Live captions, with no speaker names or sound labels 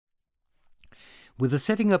With the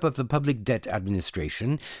setting up of the Public Debt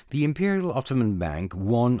Administration, the Imperial Ottoman Bank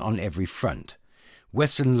won on every front.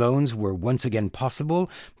 Western loans were once again possible,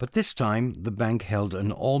 but this time the bank held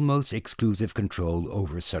an almost exclusive control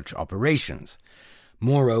over such operations.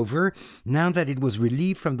 Moreover, now that it was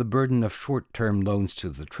relieved from the burden of short-term loans to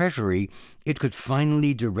the Treasury, it could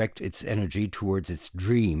finally direct its energy towards its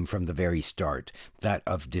dream from the very start, that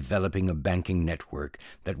of developing a banking network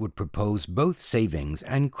that would propose both savings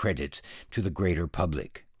and credit to the greater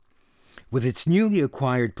public. With its newly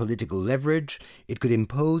acquired political leverage, it could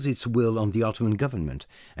impose its will on the Ottoman government,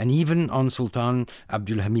 and even on Sultan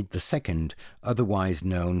Abdulhamid II, otherwise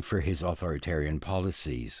known for his authoritarian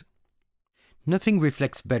policies. Nothing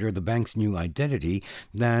reflects better the bank's new identity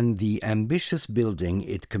than the ambitious building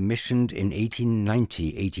it commissioned in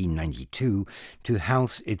 1890-1892 to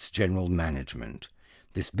house its general management.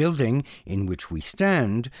 This building, in which we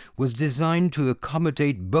stand, was designed to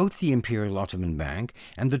accommodate both the Imperial Ottoman Bank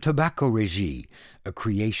and the Tobacco Regie, a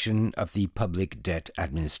creation of the Public Debt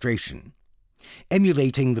Administration.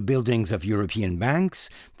 Emulating the buildings of European banks,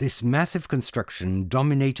 this massive construction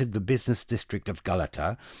dominated the business district of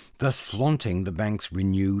Galata, thus flaunting the bank's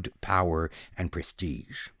renewed power and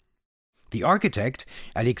prestige. The architect,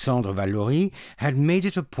 Alexandre Valori, had made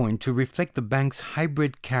it a point to reflect the bank's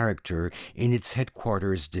hybrid character in its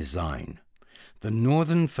headquarters design. The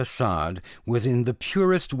northern façade was in the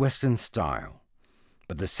purest Western style,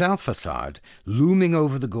 but the south façade, looming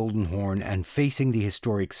over the Golden Horn and facing the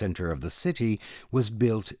historic center of the city, was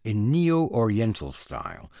built in Neo-Oriental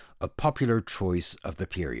style, a popular choice of the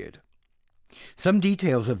period. Some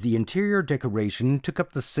details of the interior decoration took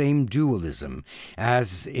up the same dualism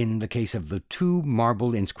as in the case of the two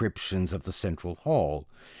marble inscriptions of the central hall,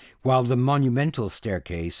 while the monumental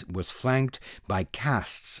staircase was flanked by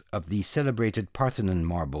casts of the celebrated Parthenon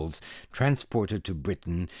marbles transported to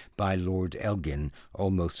Britain by Lord Elgin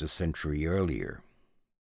almost a century earlier.